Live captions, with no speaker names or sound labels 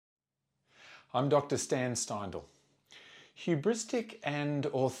I'm Dr. Stan Steindl. Hubristic and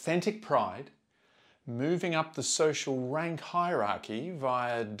authentic pride, moving up the social rank hierarchy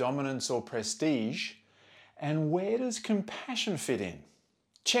via dominance or prestige, and where does compassion fit in?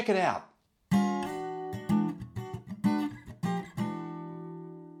 Check it out.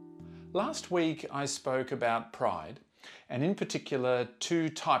 Last week I spoke about pride, and in particular two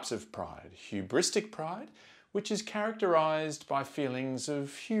types of pride. Hubristic pride, which is characterised by feelings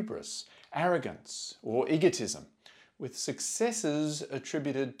of hubris, arrogance or egotism, with successes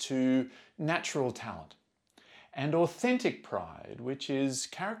attributed to natural talent. And authentic pride, which is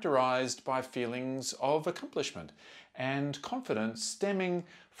characterised by feelings of accomplishment and confidence stemming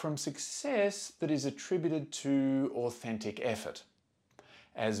from success that is attributed to authentic effort.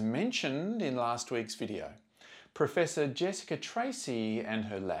 As mentioned in last week's video, Professor Jessica Tracy and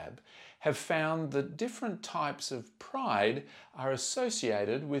her lab have found that different types of pride are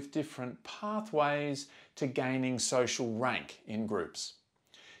associated with different pathways to gaining social rank in groups.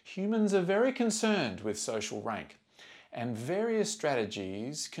 Humans are very concerned with social rank, and various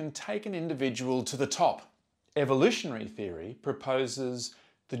strategies can take an individual to the top. Evolutionary theory proposes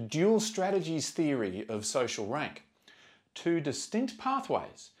the dual strategies theory of social rank, two distinct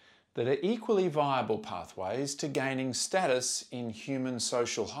pathways that are equally viable pathways to gaining status in human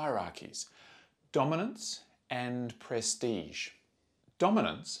social hierarchies: dominance and prestige.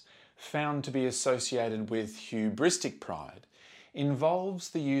 Dominance, found to be associated with hubristic pride, involves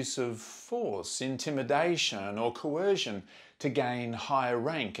the use of force, intimidation, or coercion to gain higher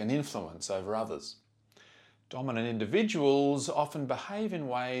rank and influence over others. Dominant individuals often behave in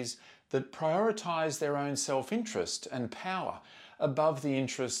ways that prioritise their own self-interest and power above the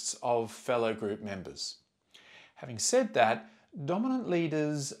interests of fellow group members. Having said that, dominant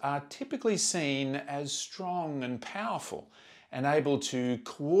leaders are typically seen as strong and powerful and able to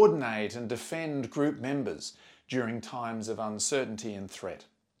coordinate and defend group members during times of uncertainty and threat.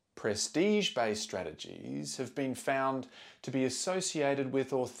 Prestige-based strategies have been found to be associated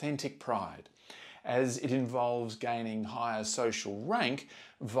with authentic pride, as it involves gaining higher social rank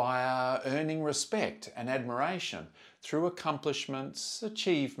via earning respect and admiration through accomplishments,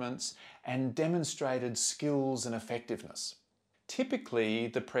 achievements, and demonstrated skills and effectiveness. Typically,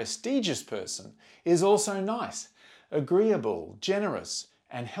 the prestigious person is also nice, agreeable, generous,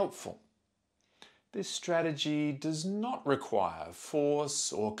 and helpful. This strategy does not require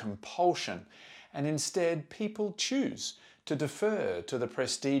force or compulsion, and instead people choose to defer to the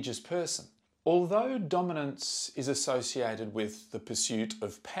prestigious person. Although dominance is associated with the pursuit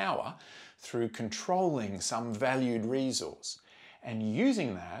of power through controlling some valued resource and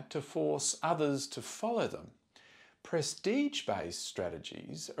using that to force others to follow them, prestige-based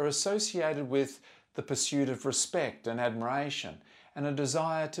strategies are associated with the pursuit of respect and admiration and a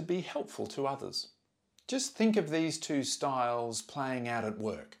desire to be helpful to others. Just think of these two styles playing out at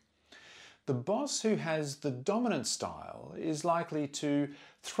work. The boss who has the dominant style is likely to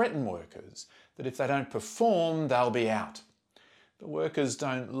threaten workers that if they don't perform, they'll be out. The workers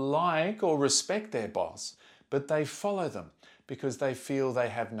don't like or respect their boss, but they follow them because they feel they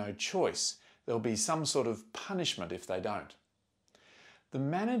have no choice. There'll be some sort of punishment if they don't. The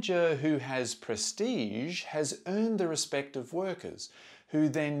manager who has prestige has earned the respect of workers who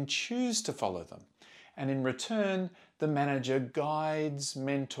then choose to follow them. And in return, the manager guides,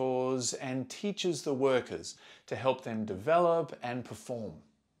 mentors, and teaches the workers to help them develop and perform.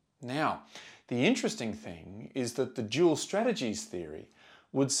 Now, the interesting thing is that the dual strategies theory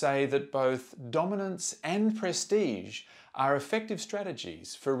would say that both dominance and prestige are effective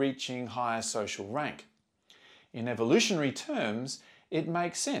strategies for reaching higher social rank. In evolutionary terms, it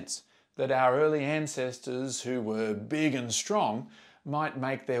makes sense that our early ancestors who were big and strong might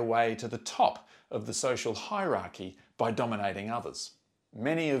make their way to the top of the social hierarchy by dominating others.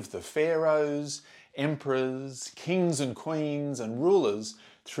 Many of the pharaohs, emperors, kings and queens and rulers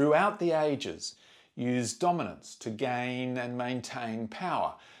throughout the ages used dominance to gain and maintain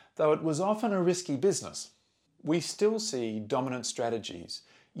power, though it was often a risky business. We still see dominant strategies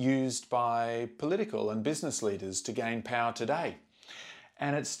used by political and business leaders to gain power today,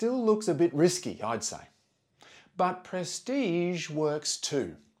 and it still looks a bit risky, I'd say. But prestige works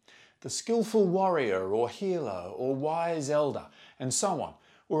too. The skillful warrior or healer or wise elder and so on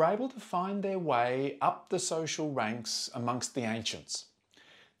were able to find their way up the social ranks amongst the ancients.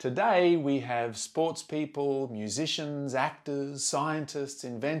 Today we have sports people, musicians, actors, scientists,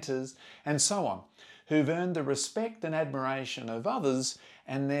 inventors and so on who've earned the respect and admiration of others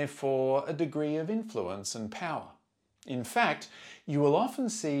and therefore a degree of influence and power. In fact, you will often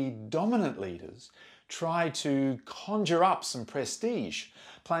see dominant leaders try to conjure up some prestige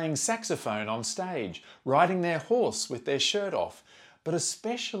playing saxophone on stage, riding their horse with their shirt off, but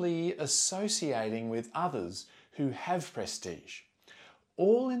especially associating with others who have prestige,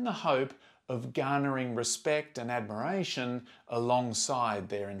 all in the hope of garnering respect and admiration alongside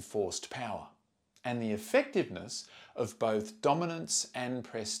their enforced power. And the effectiveness of both dominance and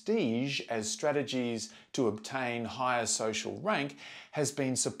prestige as strategies to obtain higher social rank has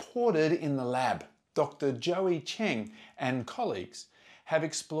been supported in the lab. Dr. Joey Cheng and colleagues have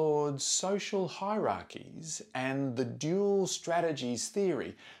explored social hierarchies and the dual strategies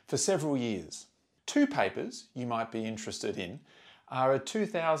theory for several years. Two papers you might be interested in are a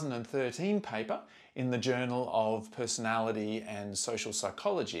 2013 paper in the Journal of Personality and Social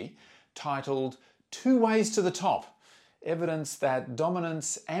Psychology titled "Two Ways to the Top: Evidence that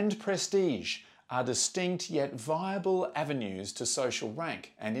Dominance and Prestige are distinct yet viable avenues to social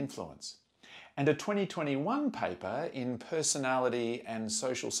rank and influence," and a 2021 paper in Personality and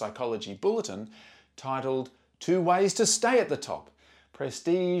Social Psychology Bulletin titled "Two Ways to Stay at the Top: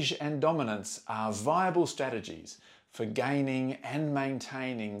 Prestige and Dominance are Viable Strategies for Gaining and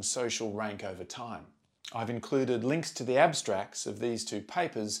Maintaining Social Rank Over Time." I've included links to the abstracts of these two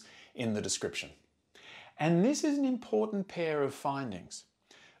papers in the description. And this is an important pair of findings.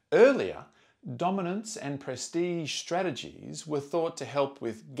 Earlier, dominance and prestige strategies were thought to help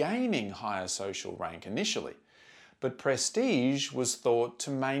with gaining higher social rank initially, but prestige was thought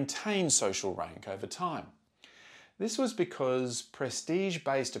to maintain social rank over time. This was because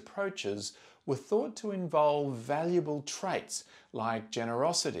prestige-based approaches were thought to involve valuable traits like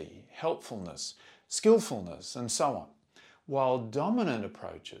generosity, helpfulness, skillfulness, and so on, while dominant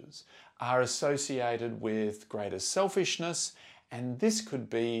approaches are associated with greater selfishness, and this could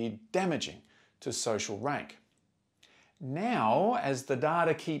be damaging to social rank. Now, as the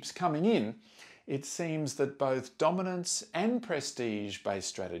data keeps coming in, it seems that both dominance and prestige-based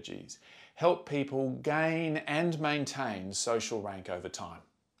strategies help people gain and maintain social rank over time.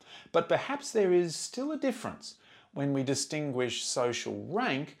 But perhaps there is still a difference when we distinguish social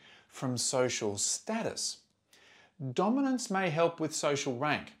rank from social status. Dominance may help with social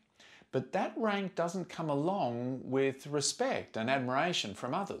rank, but that rank doesn't come along with respect and admiration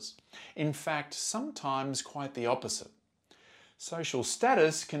from others. In fact, sometimes quite the opposite. Social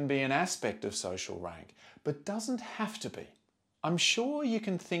status can be an aspect of social rank, but doesn't have to be. I'm sure you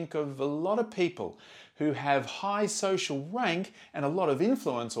can think of a lot of people who have high social rank and a lot of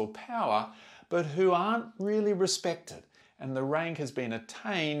influence or power, but who aren't really respected, and the rank has been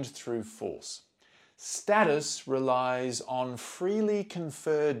attained through force. Status relies on freely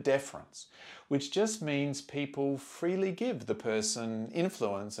conferred deference, which just means people freely give the person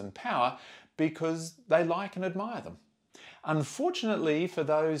influence and power because they like and admire them. Unfortunately, for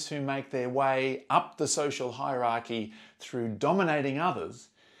those who make their way up the social hierarchy through dominating others,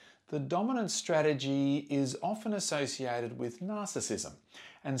 the dominant strategy is often associated with narcissism,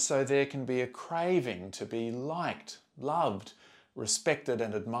 and so there can be a craving to be liked, loved, respected,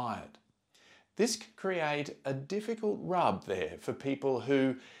 and admired. This can create a difficult rub there for people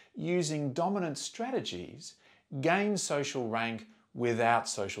who, using dominant strategies, gain social rank without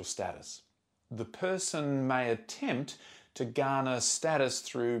social status. The person may attempt to garner status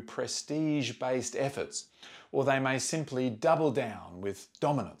through prestige-based efforts, or they may simply double down with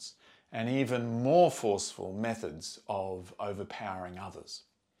dominance and even more forceful methods of overpowering others.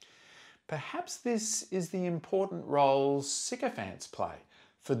 Perhaps this is the important role sycophants play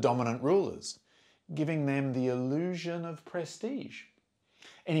for dominant rulers, giving them the illusion of prestige.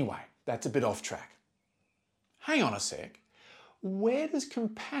 Anyway, that's a bit off track. Hang on a sec. Where does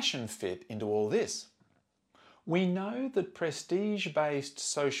compassion fit into all this? We know that prestige-based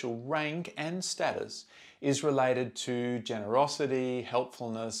social rank and status is related to generosity,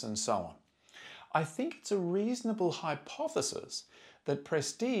 helpfulness, and so on. I think it's a reasonable hypothesis that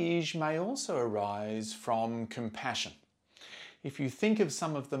prestige may also arise from compassion. If you think of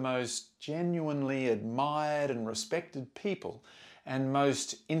some of the most genuinely admired and respected people and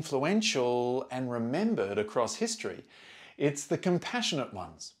most influential and remembered across history, it's the compassionate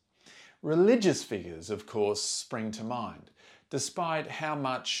ones. Religious figures, of course, spring to mind, despite how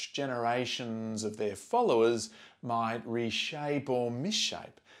much generations of their followers might reshape or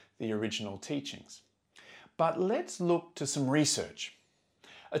misshape the original teachings. But let's look to some research.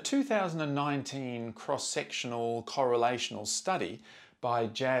 A 2019 cross-sectional correlational study by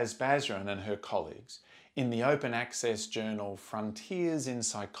Jaz Basran and her colleagues in the open access journal Frontiers in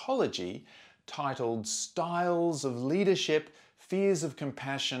Psychology, titled "Styles of Leadership, Fears of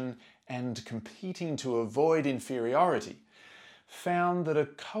Compassion, and Competing to Avoid Inferiority," found that a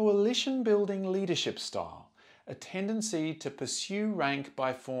coalition-building leadership style a tendency to pursue rank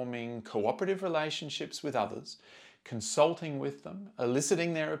by forming cooperative relationships with others, consulting with them,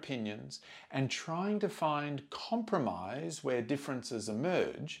 eliciting their opinions, and trying to find compromise where differences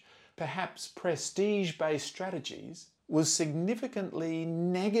emerge, perhaps prestige-based strategies, was significantly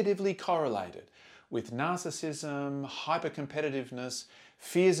negatively correlated with narcissism, hypercompetitiveness,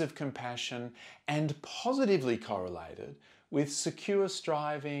 fears of compassion, and positively correlated with secure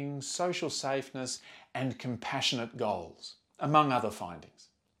striving, social safeness, and compassionate goals, among other findings.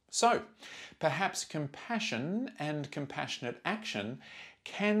 So, perhaps compassion and compassionate action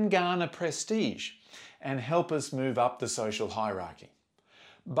can garner prestige and help us move up the social hierarchy.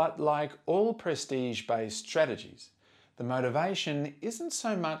 But like all prestige-based strategies, the motivation isn't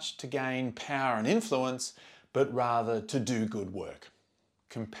so much to gain power and influence, but rather to do good work.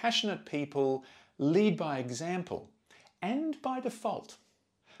 Compassionate people lead by example and by default.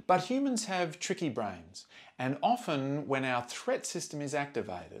 But humans have tricky brains, and often when our threat system is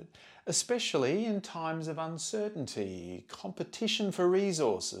activated, especially in times of uncertainty, competition for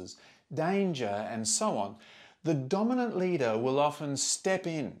resources, danger, and so on, the dominant leader will often step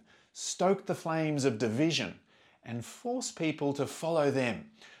in, stoke the flames of division, and force people to follow them,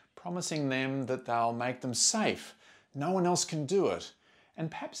 promising them that they'll make them safe, no one else can do it, and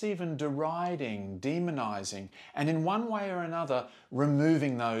perhaps even deriding, demonising, and in one way or another,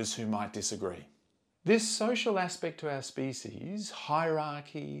 removing those who might disagree. This social aspect to our species,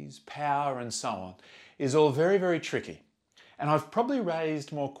 hierarchies, power, and so on, is all very, very tricky. And I've probably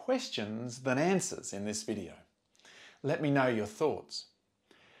raised more questions than answers in this video. Let me know your thoughts.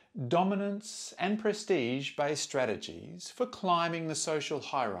 Dominance and prestige-based strategies for climbing the social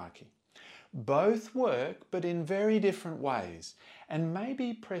hierarchy. Both work, but in very different ways, and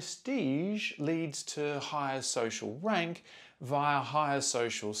maybe prestige leads to higher social rank via higher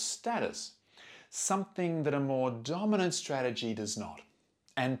social status, something that a more dominant strategy does not.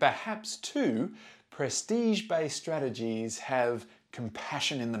 And perhaps too, prestige-based strategies have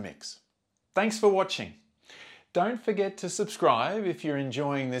compassion in the mix. Thanks for watching. Don't forget to subscribe if you're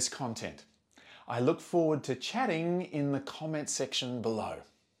enjoying this content. I look forward to chatting in the comment section below.